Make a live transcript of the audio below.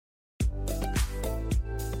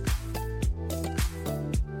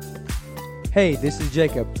Hey, this is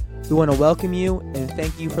Jacob. We want to welcome you and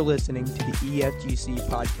thank you for listening to the EFGC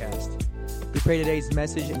podcast. We pray today's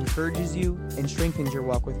message encourages you and strengthens your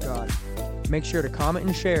walk with God. Make sure to comment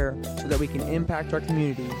and share so that we can impact our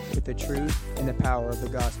community with the truth and the power of the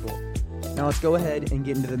gospel. Now let's go ahead and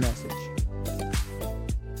get into the message.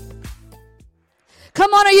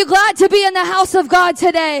 Come on, are you glad to be in the house of God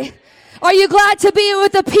today? Are you glad to be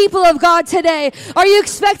with the people of God today? Are you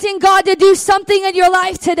expecting God to do something in your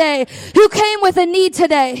life today? Who came with a need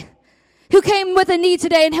today? Who came with a need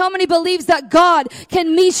today? And how many believes that God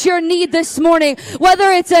can meet your need this morning? Whether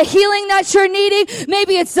it's a healing that you're needing,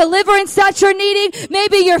 maybe it's deliverance that you're needing,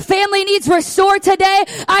 maybe your family needs restored today.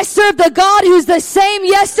 I serve the God who's the same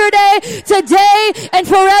yesterday, today, and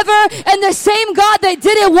forever. And the same God that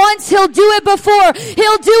did it once, He'll do it before.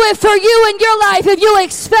 He'll do it for you in your life if you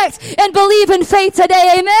expect and believe in faith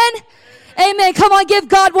today. Amen? Amen. Come on, give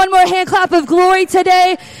God one more hand clap of glory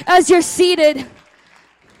today as you're seated.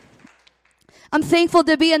 I'm thankful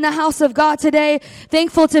to be in the house of God today.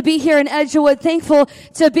 Thankful to be here in Edgewood. Thankful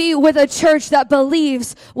to be with a church that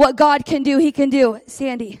believes what God can do, He can do.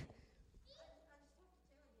 Sandy.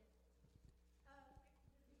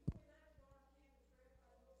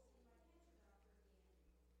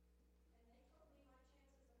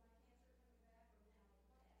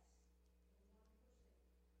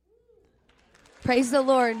 Praise the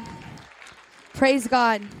Lord. Praise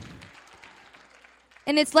God.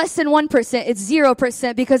 And it's less than 1%. It's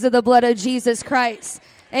 0% because of the blood of Jesus Christ.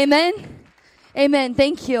 Amen? Amen.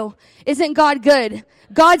 Thank you. Isn't God good?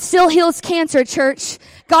 God still heals cancer, church.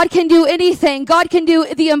 God can do anything. God can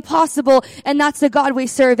do the impossible. And that's the God we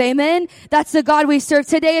serve. Amen? That's the God we serve.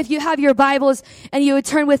 Today, if you have your Bibles and you would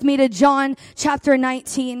turn with me to John chapter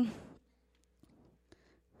 19.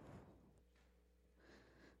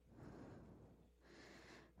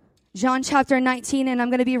 John chapter 19, and I'm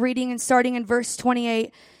going to be reading and starting in verse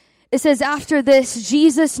 28. It says, after this,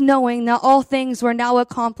 Jesus, knowing that all things were now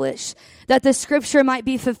accomplished, that the scripture might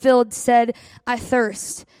be fulfilled, said, I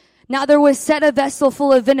thirst. Now there was set a vessel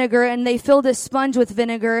full of vinegar, and they filled a sponge with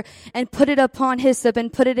vinegar, and put it upon hyssop,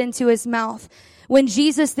 and put it into his mouth. When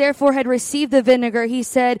Jesus therefore had received the vinegar, he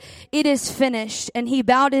said, it is finished. And he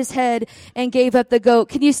bowed his head and gave up the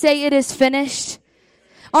ghost. Can you say it is finished?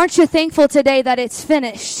 Aren't you thankful today that it's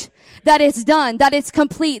finished? That it's done, that it's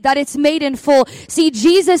complete, that it's made in full. See,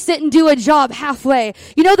 Jesus didn't do a job halfway.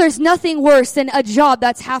 You know, there's nothing worse than a job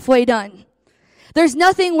that's halfway done. There's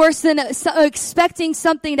nothing worse than expecting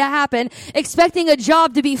something to happen, expecting a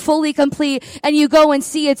job to be fully complete, and you go and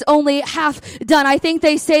see it's only half done. I think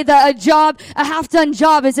they say that a half-done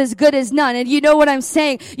job is as good as none. And you know what I'm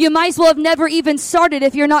saying? You might as well have never even started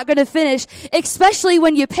if you're not going to finish, especially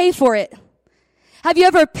when you pay for it. Have you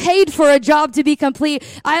ever paid for a job to be complete?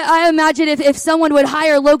 I imagine if someone would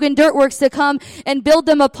hire Logan Dirtworks to come and build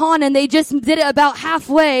them a pond and they just did it about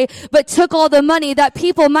halfway, but took all the money, that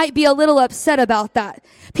people might be a little upset about that.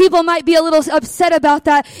 People might be a little upset about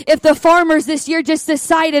that if the farmers this year just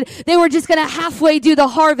decided they were just going to halfway do the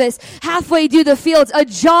harvest, halfway do the fields. A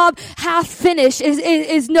job half finished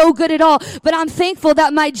is no good at all. But I'm thankful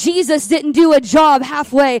that my Jesus didn't do a job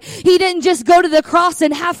halfway. He didn't just go to the cross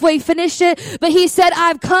and halfway finish it, but He said,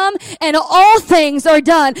 I've come and all things are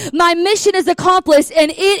done. My mission is accomplished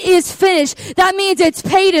and it is finished. That means it's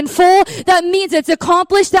paid in full. That means it's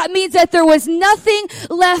accomplished. That means that there was nothing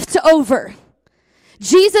left over.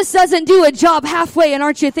 Jesus doesn't do a job halfway, and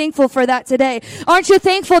aren't you thankful for that today? Aren't you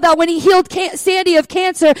thankful that when He healed Sandy of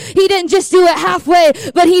cancer, He didn't just do it halfway,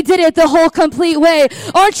 but He did it the whole complete way?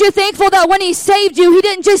 Aren't you thankful that when He saved you, He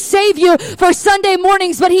didn't just save you for Sunday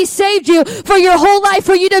mornings, but He saved you for your whole life,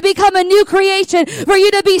 for you to become a new creation, for you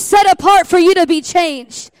to be set apart, for you to be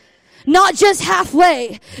changed? Not just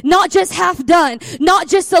halfway, not just half done, not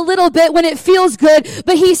just a little bit when it feels good,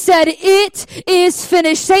 but He said, it is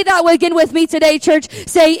finished. Say that again with me today, church.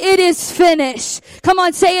 Say, it is finished. Come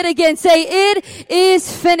on, say it again. Say, it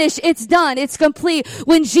is finished. It's done. It's complete.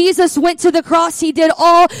 When Jesus went to the cross, He did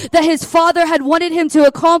all that His Father had wanted Him to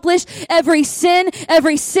accomplish. Every sin,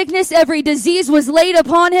 every sickness, every disease was laid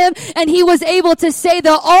upon Him, and He was able to say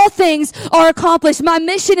that all things are accomplished. My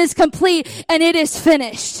mission is complete, and it is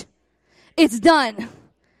finished. It's done. And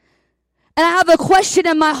I have a question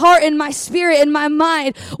in my heart, in my spirit, in my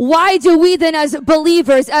mind. Why do we then as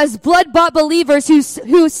believers, as blood-bought believers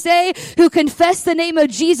who confess the name of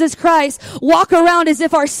Jesus Christ, walk around as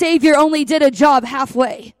if our Savior only did a job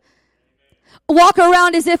halfway? walk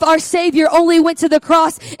around as if our Savior only went to the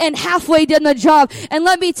cross and halfway did the job. And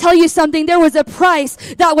let me tell you something. There was a price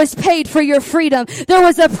that was paid for your freedom. There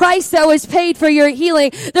was a price that was paid for your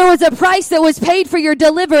healing. There was a price that was paid for your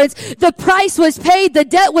deliverance. The price was paid. The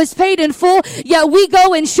debt was paid in full. Yet we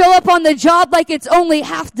go and show up on the job like it's only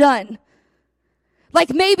half done.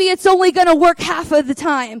 Like maybe it's only gonna work half of the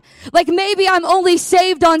time. Like maybe I'm only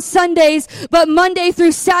saved on Sundays, but Monday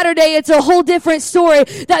through Saturday it's a whole different story.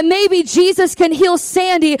 That maybe Jesus can heal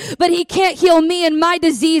Sandy, but he can't heal me and my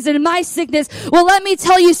disease and my sickness. Well, let me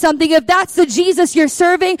tell you something. If that's the Jesus you're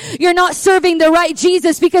serving, you're not serving the right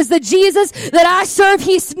Jesus, because the Jesus that I serve,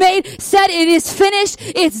 said it is finished,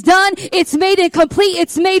 it's done, it's made it complete,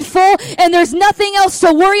 it's made full, and there's nothing else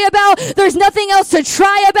to worry about. There's nothing else to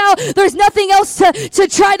try about. There's nothing else to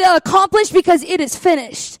try to accomplish, because it is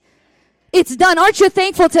finished. It's done. Aren't you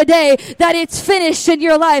thankful today that it's finished in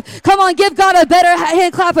your life? Come on, give God a better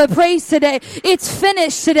hand clap of praise today. It's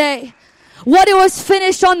finished today. What it was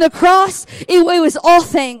finished on the cross, it was all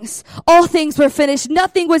things. All things were finished.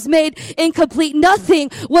 Nothing was made incomplete.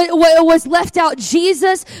 Nothing what was left out.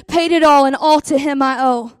 Jesus paid it all, and all to him I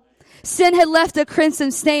owe. Sin had left a crimson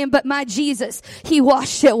stain, but my Jesus, he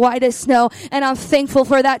washed it white as snow. And I'm thankful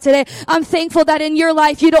for that today. I'm thankful that in your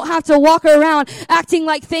life, you don't have to walk around acting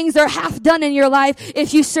like things are half done in your life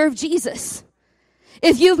if you serve Jesus.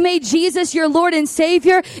 If you've made Jesus your Lord and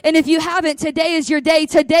Savior, and if you haven't, today is your day.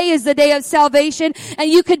 Today is the day of salvation, and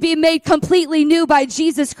you could be made completely new by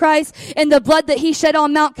Jesus Christ and the blood that he shed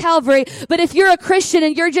on Mount Calvary. But if you're a Christian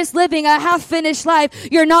and you're just living a half-finished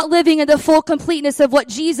life, you're not living in the full completeness of what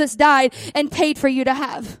Jesus died and paid for you to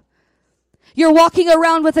have. You're walking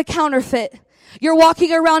around with a counterfeit. You're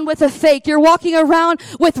walking around with a fake. You're walking around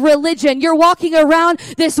with religion. You're walking around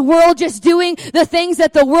this world just doing the things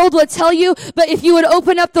that the world would tell you. But if you would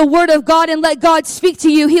open up the Word of God and let God speak to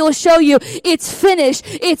you, he'll show you it's finished,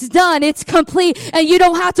 it's done, it's complete. And you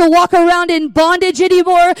don't have to walk around in bondage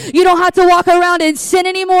anymore. You don't have to walk around in sin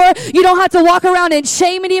anymore. You don't have to walk around in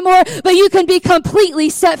shame anymore. But you can be completely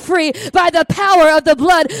set free by the power of the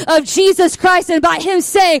blood of Jesus Christ, and by him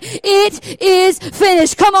saying, it is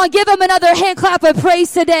finished. Come on, give him another hand clap of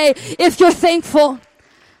praise today if you're thankful.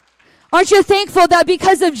 Aren't you thankful that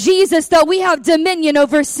because of Jesus that we have dominion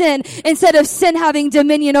over sin instead of sin having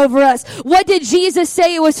dominion over us? What did Jesus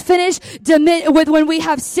say? It was finished when we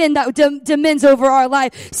have sin that domines over our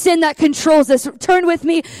life, sin that controls us. Turn with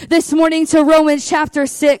me this morning to Romans chapter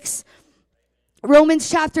 6. Romans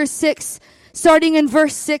chapter 6, starting in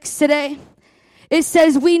verse 6 today. It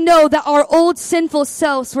says, we know that our old sinful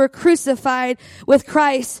selves were crucified with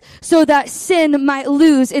Christ so that sin might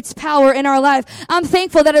lose its power in our life. I'm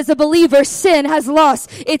thankful that as a believer, sin has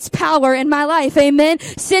lost its power in my life. Amen.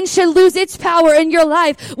 Sin should lose its power in your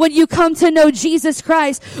life when you come to know Jesus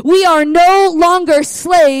Christ. We are no longer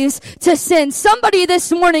slaves to sin. Somebody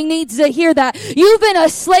this morning needs to hear that. You've been a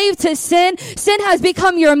slave to sin. Sin has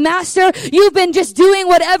become your master. You've been just doing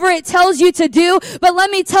whatever it tells you to do. But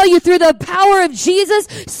let me tell you, through the power of Jesus,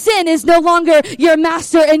 sin is no longer your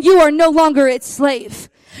master, and you are no longer its slave.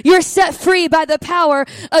 You're set free by the power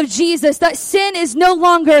of Jesus. That sin is no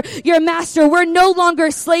longer your master. We're no longer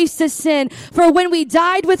slaves to sin. For when we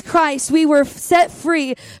died with Christ, we were set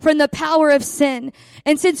free from the power of sin.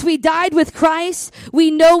 And since we died with Christ, we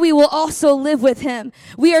know we will also live with him.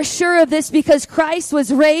 We are sure of this because Christ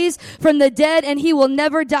was raised from the dead, and he will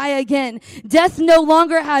never die again. Death no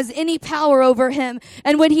longer has any power over him.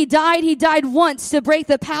 And when he died once to break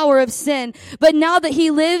the power of sin. But now that he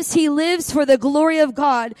lives for the glory of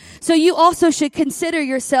God. So you also should consider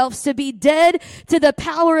yourselves to be dead to the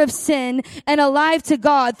power of sin and alive to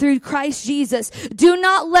God through Christ Jesus. Do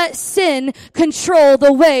not let sin control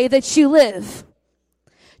the way that you live.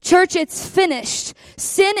 Church, it's finished.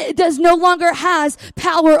 Sin does no longer has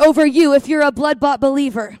power over you if you're a blood-bought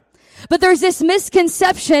believer. But there's this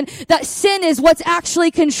misconception that sin is what's actually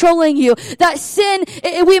controlling you. That sin,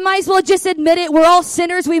 we might as well just admit it. We're all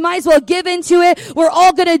sinners. We might as well give into it. We're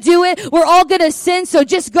all gonna do it. We're all gonna sin, so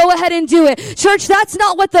just go ahead and do it. Church, that's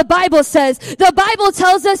not what the Bible says. The Bible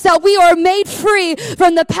tells us that we are made free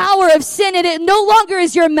from the power of sin, and it no longer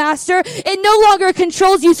is your master. It no longer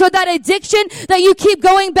controls you, so that addiction that you keep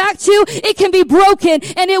going back to, it can be broken,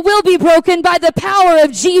 and it will be broken by the power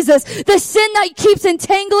of Jesus. The sin that keeps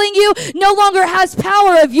entangling you no longer has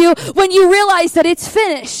power of you when you realize that it's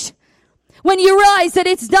finished. When you realize that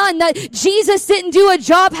it's done, that Jesus didn't do a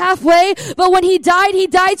job halfway, but when he died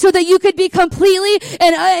so that you could be completely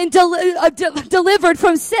delivered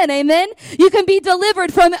from sin. Amen? You can be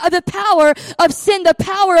delivered from the power of sin, the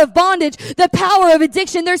power of bondage, the power of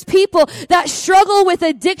addiction. There's people that struggle with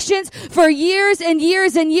addictions for years and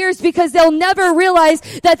years and years because they'll never realize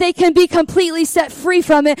that they can be completely set free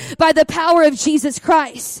from it by the power of Jesus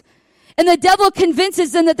Christ. And the devil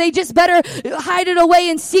convinces them that they just better hide it away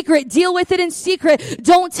in secret, deal with it in secret,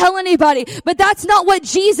 don't tell anybody. But that's not what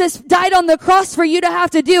Jesus died on the cross for you to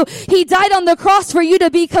have to do. He died on the cross for you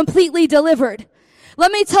to be completely delivered.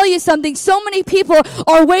 Let me tell you something. So many people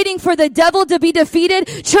are waiting for the devil to be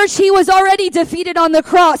defeated. Church, he was already defeated on the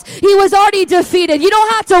cross. He was already defeated. You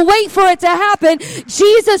don't have to wait for it to happen.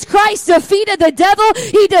 Jesus Christ defeated the devil.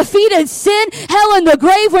 He defeated sin, hell, and the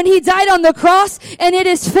grave when he died on the cross, and it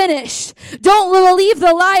is finished. Don't believe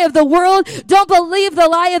the lie of the world. Don't believe the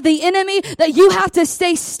lie of the enemy that you have to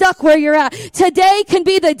stay stuck where you're at. Today can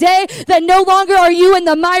be the day that no longer are you in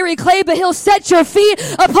the miry clay, but he'll set your feet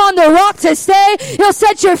upon the rock to stay. He'll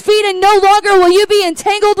set your feet, and no longer will you be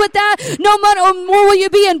entangled with that. No more will you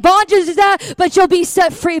be in bondage to that, but you'll be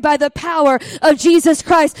set free by the power of Jesus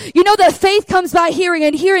Christ. You know that faith comes by hearing,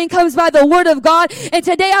 and hearing comes by the word of God. And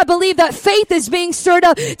today I believe that faith is being stirred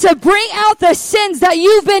up to bring out the sins that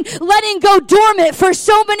you've been letting go dormant for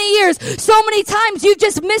so many years. So many times you've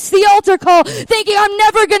just missed the altar call, thinking I'm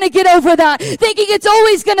never going to get over that, thinking it's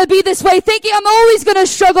always going to be this way, thinking I'm always going to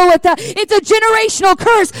struggle with that. It's a generational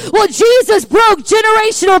curse. Well, Jesus broke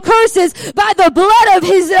generational curses by the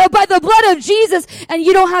blood of Jesus, and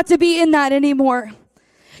you don't have to be in that anymore.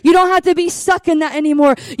 You don't have to be stuck in that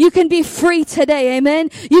anymore. You can be free today. Amen.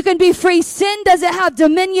 You can be free. Sin doesn't have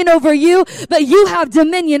dominion over you, but you have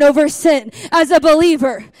dominion over sin as a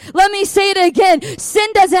believer. Let me say it again. Sin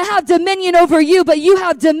doesn't have dominion over you, but you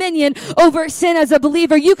have dominion over sin as a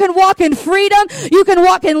believer. You can walk in freedom. You can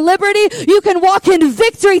walk in liberty. You can walk in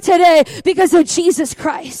victory today because of Jesus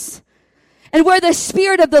Christ. And where the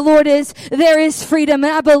Spirit of the Lord is, there is freedom.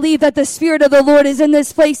 And I believe that the Spirit of the Lord is in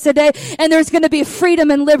this place today. And there's going to be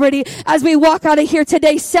freedom and liberty as we walk out of here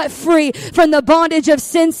today, set free from the bondage of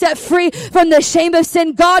sin, set free from the shame of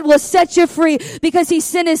sin. God will set you free because he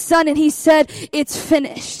sent his son and he said, it's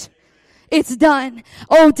finished. It's done.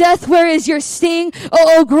 Oh, death, where is your sting?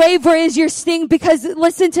 Oh, grave, where is your sting? Because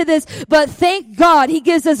listen to this, but thank God he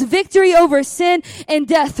gives us victory over sin and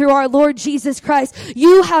death through our Lord Jesus Christ.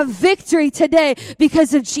 You have victory today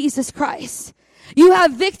because of Jesus Christ. You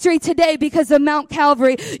have victory today because of Mount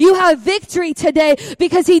Calvary. You have victory today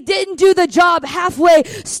because he didn't do the job halfway.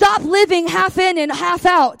 Stop living half in and half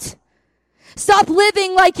out. Stop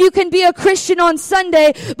living like you can be a Christian on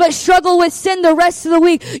Sunday, but struggle with sin the rest of the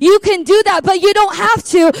week. You can do that, but you don't have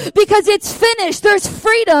to because it's finished. There's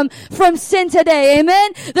freedom from sin today.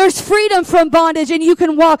 Amen. There's freedom from bondage, and you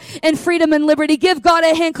can walk in freedom and liberty. Give God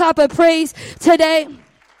a hand clap of praise today.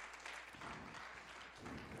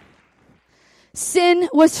 Sin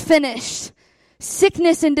was finished.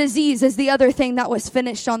 Sickness and disease is the other thing that was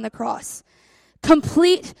finished on the cross.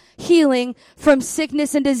 Complete healing from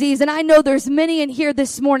sickness and disease. And I know there's many in here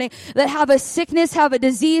this morning that have a sickness, have a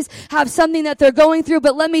disease, have something that they're going through.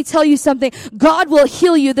 But let me tell you something. God will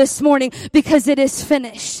heal you this morning because it is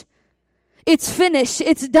finished. It's finished.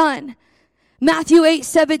 It's done. Matthew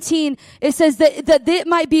 8:17, it says that it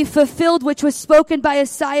might be fulfilled, which was spoken by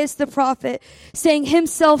Isaiah the prophet, saying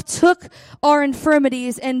himself took our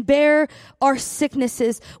infirmities and bare our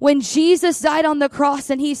sicknesses. When Jesus died on the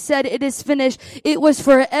cross and he said it is finished, it was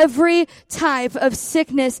for every type of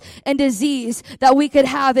sickness and disease that we could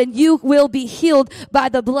have, and you will be healed by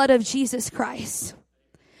the blood of Jesus Christ.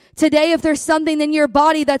 Today, if there's something in your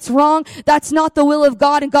body that's wrong, that's not the will of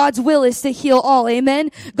God, and God's will is to heal all.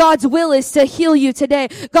 Amen. God's will is to heal you today.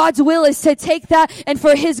 God's will is to take that and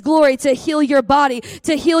for his glory to heal your body,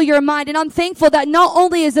 to heal your mind. And I'm thankful that not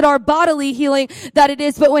only is it our bodily healing that it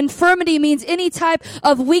is, but when infirmity means any type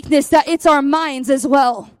of weakness, that it's our minds as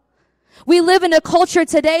well. We live in a culture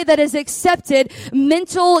today that has accepted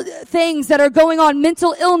mental things that are going on,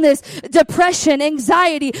 mental illness, depression,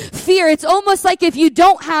 anxiety, fear. It's almost like if you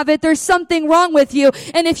don't have it, there's something wrong with you.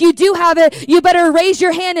 And if you do have it, you better raise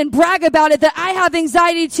your hand and brag about it, that I have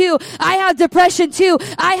anxiety too. I have depression too.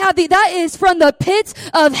 That is from the pits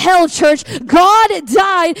of hell, church. God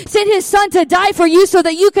died, sent his son to die for you so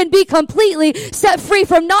that you can be completely set free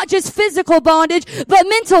from not just physical bondage, but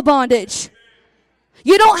mental bondage.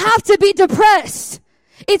 You don't have to be depressed.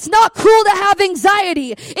 It's not cool to have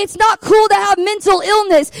anxiety. It's not cool to have mental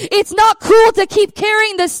illness. It's not cool to keep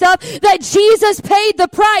carrying the stuff that Jesus paid the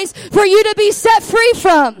price for you to be set free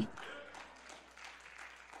from.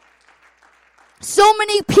 So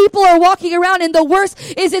many people are walking around, and the worst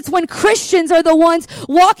is it's when Christians are the ones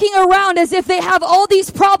walking around as if they have all these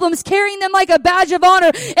problems, carrying them like a badge of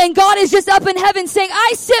honor, and God is just up in heaven saying,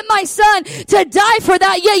 I sent my son to die for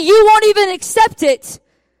that, yet you won't even accept it.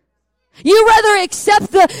 You rather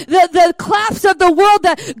accept the claps of the world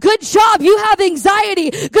that, good job, you have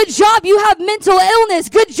anxiety. Good job, you have mental illness.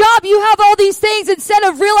 Good job, you have all these things, instead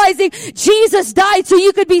of realizing Jesus died so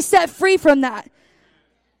you could be set free from that.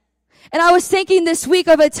 And I was thinking this week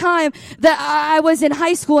of a time that I was in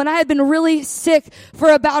high school, and I had been really sick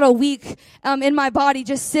for about a week in my body,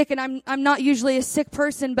 just sick. And I'm not usually a sick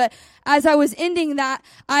person, but as I was ending that,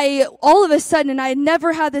 all of a sudden, and I had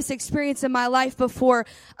never had this experience in my life before,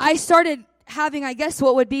 I started having, I guess,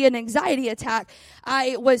 what would be an anxiety attack.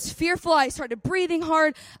 I was fearful. I started breathing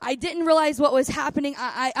hard. I didn't realize what was happening.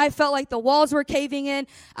 I felt like the walls were caving in.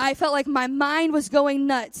 I felt like my mind was going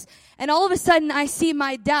nuts. And all of a sudden, I see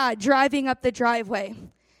my dad driving up the driveway.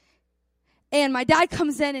 And my dad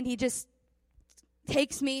comes in, and he just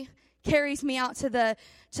takes me, carries me out to the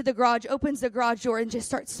garage, opens the garage door, and just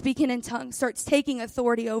starts speaking in tongues, starts taking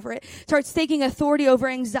authority over it, starts taking authority over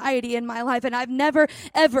anxiety in my life. And I've never,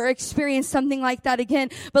 ever experienced something like that again.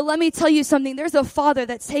 But let me tell you something. There's a Father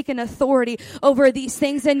that's taken authority over these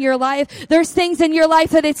things in your life. There's things in your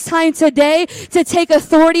life that it's time today to take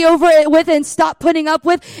authority over it with and stop putting up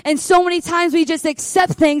with. And so many times we just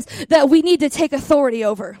accept things that we need to take authority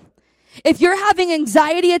over. If you're having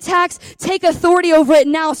anxiety attacks, take authority over it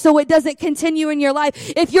now so it doesn't continue in your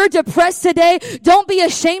life. If you're depressed today, don't be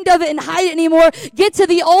ashamed of it and hide it anymore. Get to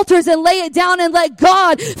the altars and lay it down and let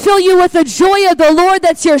God fill you with the joy of the Lord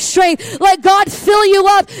that's your strength. Let God fill you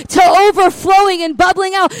up to overflowing and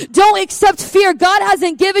bubbling out. Don't accept fear. God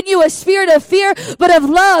hasn't given you a spirit of fear, but of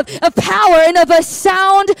love, of power, and of a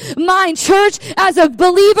sound mind. Church, as a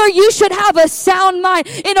believer, you should have a sound mind.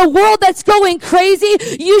 In a world that's going crazy,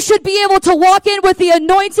 you should be able to walk in with the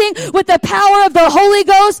anointing, with the power of the Holy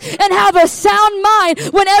Ghost, and have a sound mind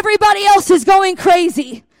when everybody else is going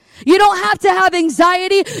crazy. You don't have to have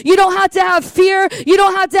anxiety. You don't have to have fear. You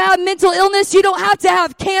don't have to have mental illness. You don't have to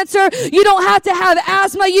have cancer. You don't have to have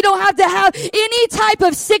asthma. You don't have to have any type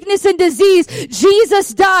of sickness and disease.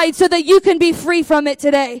 Jesus died so that you can be free from it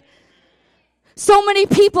today. So many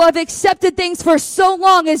people have accepted things for so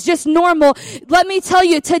long as just normal. Let me tell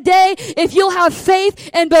you, today, if you'll have faith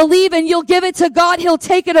and believe and you'll give it to God, He'll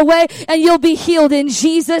take it away and you'll be healed in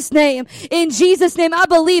Jesus' name. In Jesus' name, I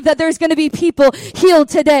believe that there's going to be people healed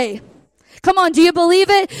today. Come on, do you believe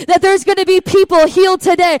it? That there's going to be people healed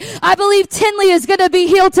today. I believe Tinley is going to be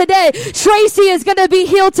healed today. Tracy is going to be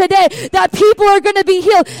healed today. That people are going to be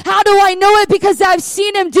healed. How do I know it? Because I've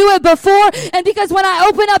seen Him do it before. And because when I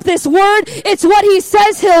open up this word, it's what He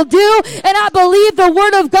says He'll do. And I believe the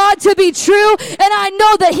word of God to be true. And I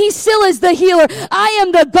know that He still is the healer. I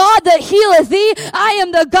am the God that healeth thee. I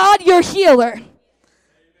am the God, your healer.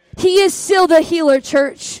 He is still the healer,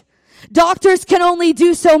 church. Doctors can only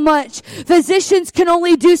do so much. Physicians can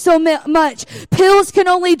only do so much. Pills can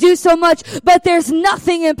only do so much. But there's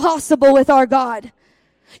nothing impossible with our God.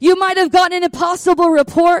 You might have gotten an impossible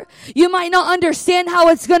report. You might not understand how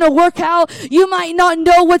it's going to work out. You might not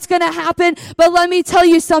know what's going to happen. But let me tell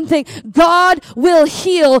you something. God will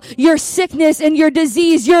heal your sickness and your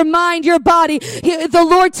disease, your mind, your body. The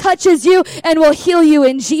Lord touches you and will heal you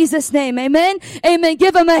in Jesus' name. Amen? Amen.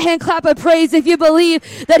 Give Him a hand clap of praise if you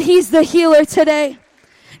believe that He's the healer today.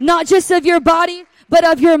 Not just of your body, but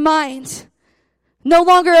of your mind. No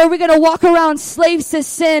longer are we going to walk around slaves to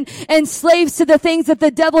sin and slaves to the things that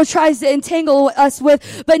the devil tries to entangle us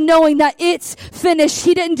with, but knowing that it's finished.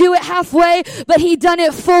 He didn't do it halfway, but He done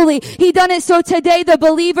it fully. He done it so today the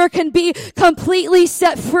believer can be completely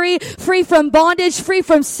set free, free from bondage, free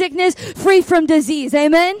from sickness, free from disease.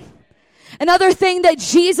 Amen? Another thing that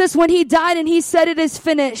Jesus, when He died and He said it is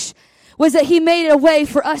finished, was that He made a way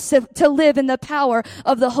for us to live in the power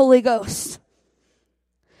of the Holy Ghost.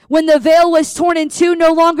 When the veil was torn in two,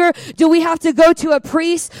 no longer do we have to go to a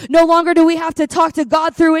priest. No longer do we have to talk to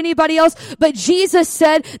God through anybody else. But Jesus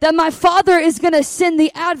said that my Father is going to send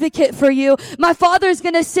the advocate for you. My Father is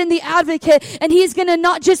going to send the advocate, and He's going to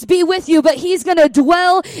not just be with you, but He's going to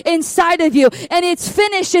dwell inside of you. And it's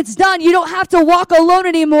finished. It's done. You don't have to walk alone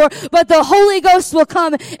anymore, but the Holy Ghost will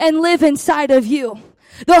come and live inside of you.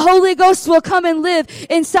 The Holy Ghost will come and live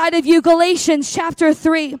inside of you. Galatians chapter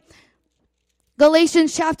 3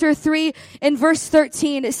 and verse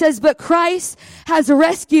 13, it says, but Christ has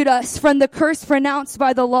rescued us from the curse pronounced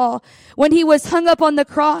by the law. When He was hung up on the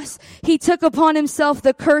cross, He took upon Himself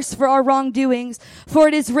the curse for our wrongdoings. For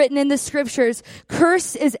it is written in the scriptures,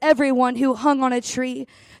 cursed is everyone who hung on a tree,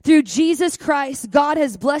 Through Jesus Christ, God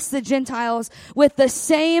has blessed the Gentiles with the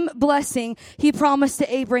same blessing he promised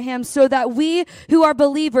to Abraham, so that we who are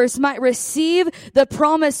believers might receive the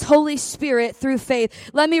promised Holy Spirit through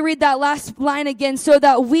faith. Let me read that last line again. So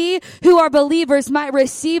that we who are believers might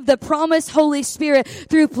receive the promised Holy Spirit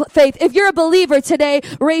through faith. If you're a believer today,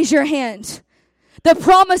 raise your hand. The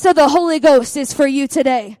promise of the Holy Ghost is for you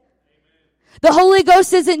today. The Holy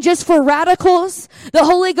Ghost isn't just for radicals. The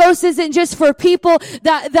Holy Ghost isn't just for people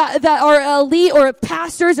that are elite or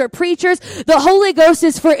pastors or preachers. The Holy Ghost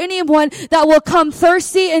is for anyone that will come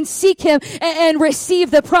thirsty and seek him and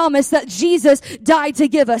receive the promise that Jesus died to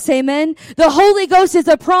give us. Amen. The Holy Ghost is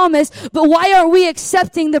a promise, but why aren't we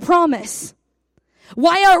accepting the promise?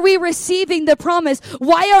 Why aren't we receiving the promise?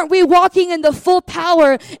 Why aren't we walking in the full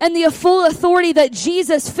power and the full authority that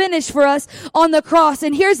Jesus finished for us on the cross?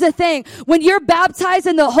 And here's the thing. When you're baptized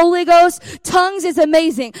in the Holy Ghost, tongues is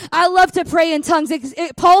amazing. I love to pray in tongues.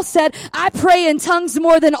 Paul said, I pray in tongues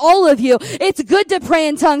more than all of you. It's good to pray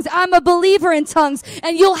in tongues. I'm a believer in tongues.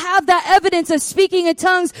 And you'll have that evidence of speaking in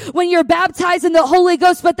tongues when you're baptized in the Holy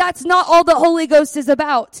Ghost. But that's not all the Holy Ghost is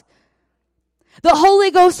about. The Holy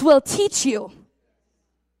Ghost will teach you.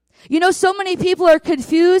 You know, so many people are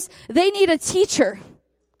confused. They need a teacher.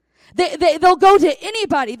 They'll go to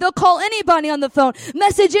anybody. They'll call anybody on the phone,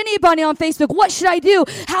 message anybody on Facebook. What should I do?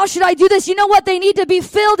 How should I do this? You know what? They need to be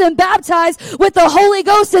filled and baptized with the Holy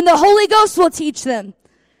Ghost, and the Holy Ghost will teach them.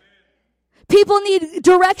 People need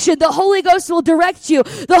direction. The Holy Ghost will direct you.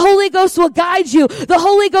 The Holy Ghost will guide you. The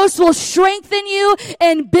Holy Ghost will strengthen you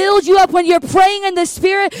and build you up. When you're praying in the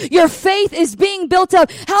Spirit, your faith is being built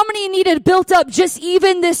up. How many needed built up just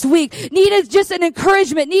even this week? Needed just an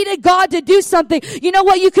encouragement. Needed God to do something. You know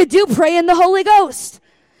what you could do? Pray in the Holy Ghost.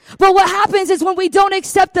 But what happens is when we don't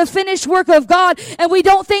accept the finished work of God and we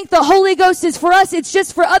don't think the Holy Ghost is for us, it's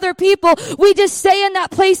just for other people, we just stay in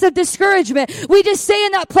that place of discouragement. We just stay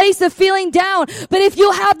in that place of feeling down. But if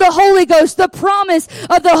you have the Holy Ghost, the promise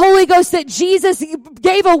of the Holy Ghost that Jesus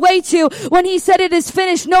gave away to when he said it is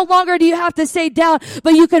finished, no longer do you have to stay down,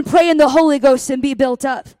 but you can pray in the Holy Ghost and be built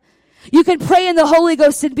up. You can pray in the Holy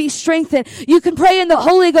Ghost and be strengthened. You can pray in the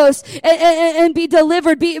Holy Ghost and be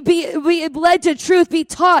delivered, be led to truth, be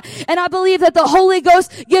taught. And I believe that the Holy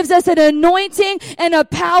Ghost gives us an anointing and a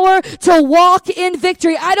power to walk in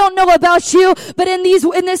victory. I don't know about you, but in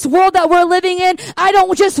this world that we're living in, I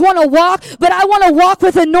don't just want to walk, but I want to walk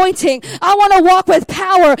with anointing. I want to walk with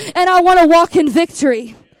power, and I want to walk in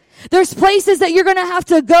victory. There's places that you're going to have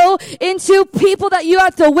to go into, people that you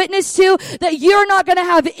have to witness to, that you're not going to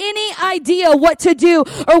have any idea what to do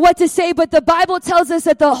or what to say. But the Bible tells us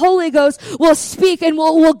that the Holy Ghost will speak and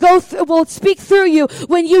will speak through you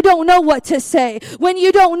when you don't know what to say, when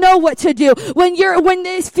you don't know what to do, when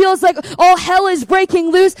it feels like all hell is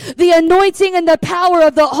breaking loose. The anointing and the power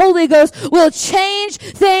of the Holy Ghost will change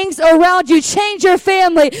things around you, change your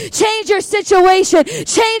family, change your situation,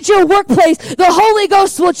 change your workplace. The Holy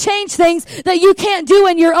Ghost will change things that you can't do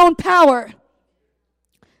in your own power.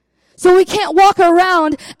 So we can't walk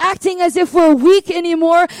around acting as if we're weak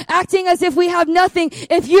anymore, acting as if we have nothing.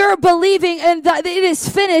 If you're believing and that it is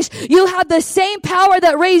finished, you have the same power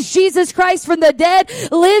that raised Jesus Christ from the dead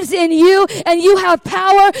lives in you, and you have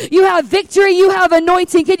power, you have victory, you have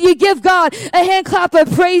anointing. Can you give God a hand clap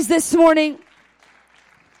of praise this morning?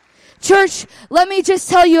 Church, let me just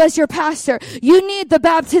tell you as your pastor, you need the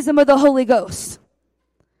baptism of the Holy Ghost.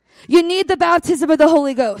 You need the baptism of the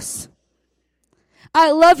Holy Ghost.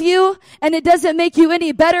 I love you, and it doesn't make you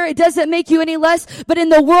any better. It doesn't make you any less. But in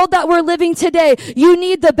the world that we're living today, you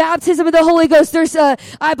need the baptism of the Holy Ghost. There's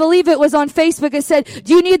I believe it was on Facebook. It said,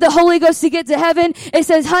 do you need the Holy Ghost to get to heaven? It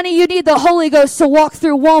says, honey, you need the Holy Ghost to walk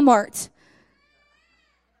through Walmart.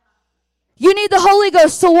 You need the Holy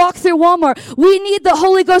Ghost to walk through Walmart. We need the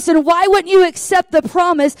Holy Ghost. And why wouldn't you accept the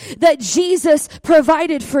promise that Jesus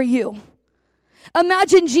provided for you?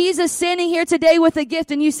 Imagine Jesus standing here today with a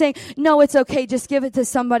gift and you saying, no, it's okay, just give it to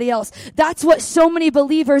somebody else. That's what so many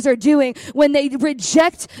believers are doing when they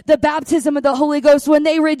reject the baptism of the Holy Ghost, when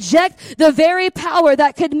they reject the very power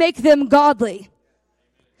that could make them godly.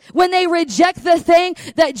 When they reject the thing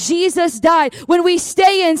that Jesus died. When we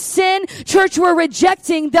stay in sin, church, we're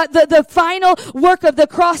rejecting the final work of the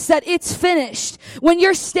cross, that it's finished. When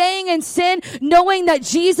you're staying in sin, knowing that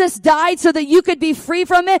Jesus died so that you could be free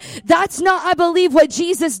from it, that's not, I believe, what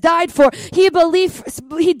Jesus died for.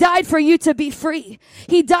 He died for you to be free.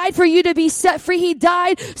 He died for you to be set free. He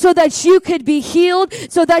died so that you could be healed,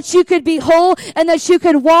 so that you could be whole, and that you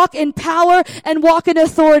could walk in power and walk in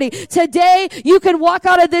authority. Today, you can walk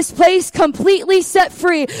out of this place completely set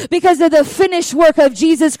free because of the finished work of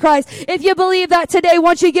Jesus Christ. If you believe that today,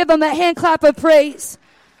 won't you give him a hand clap of praise?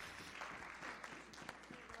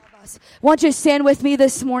 Jesus. Won't you stand with me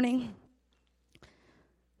this morning?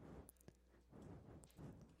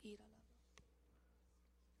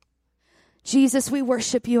 Jesus, we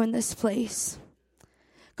worship you in this place.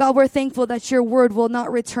 God, we're thankful that your word will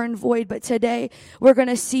not return void, but today we're going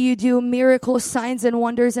to see you do miracles, signs, and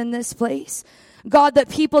wonders in this place. God, that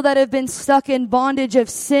people that have been stuck in bondage of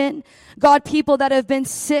sin, God, people that have been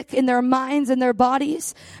sick in their minds and their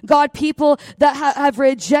bodies, God, people that have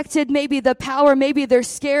rejected maybe the power, maybe they're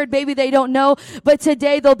scared, maybe they don't know, but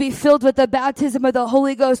today they'll be filled with the baptism of the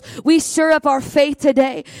Holy Ghost. We stir up our faith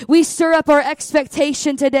today. We stir up our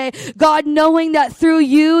expectation today. God, knowing that through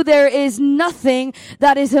you there is nothing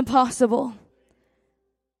that is impossible.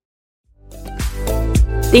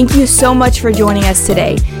 Thank you so much for joining us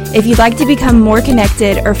today. If you'd like to become more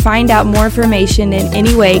connected or find out more information in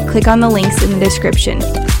any way, click on the links in the description.